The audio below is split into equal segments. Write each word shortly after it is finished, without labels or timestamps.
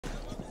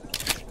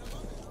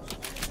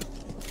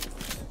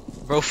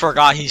Bro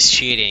forgot he's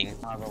cheating.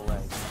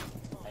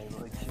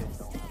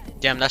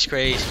 Damn, that's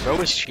crazy. Bro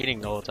was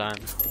cheating the whole time.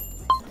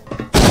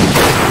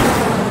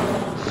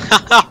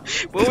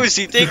 What was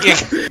he thinking?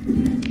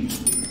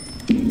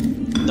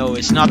 No,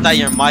 it's not that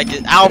your mic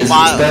is out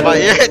my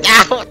ear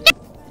out.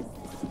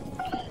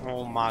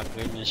 Oh my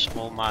goodness,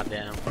 oh my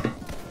damn.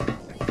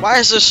 Why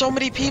is there so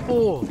many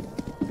people?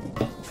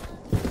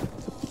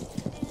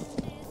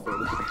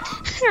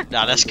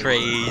 Nah, that's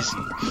crazy.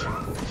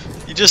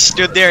 You just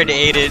stood there and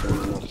ate it.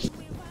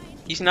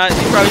 He's not,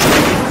 he's not.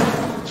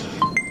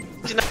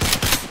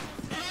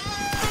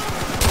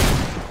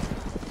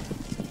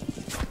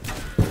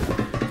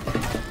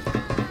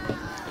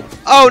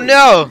 Oh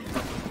no!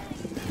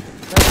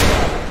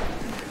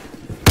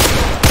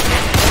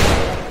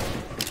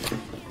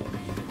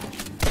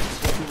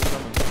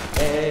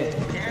 Hey,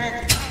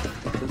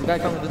 this guy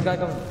coming.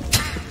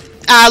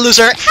 Ah,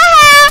 loser!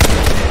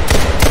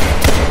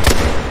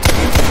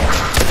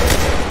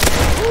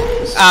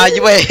 Ah,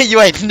 you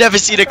ain't never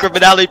seen a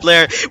criminality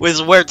player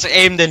with words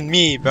aimed at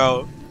me,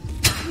 bro.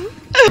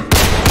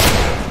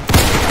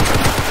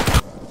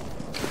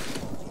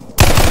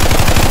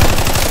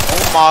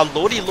 Oh my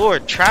lordy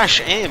lord,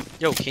 trash aim.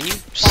 Yo, can you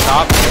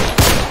stop?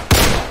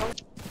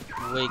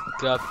 Wake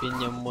up in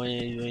the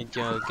morning when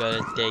you're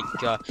gonna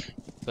take off,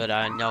 but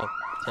I know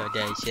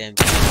today's MV.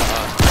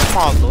 Oh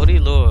my lordy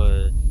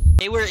lord.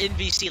 They were in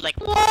VC like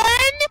 1,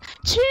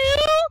 2, 3.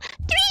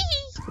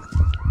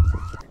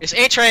 It's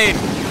A-Train.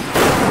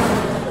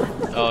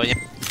 Oh yeah.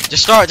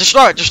 Just start.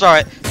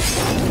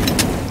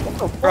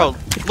 Bro,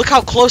 look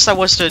how close I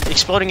was to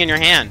exploding in your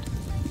hand.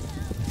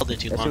 Held it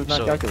too long,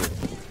 so. Yeah,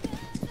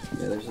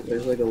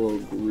 there's like a little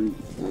group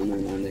on there,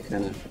 and they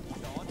kind of.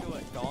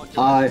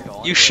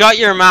 You shut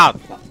your mouth.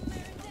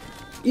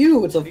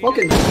 Ew, it's a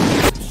fucking.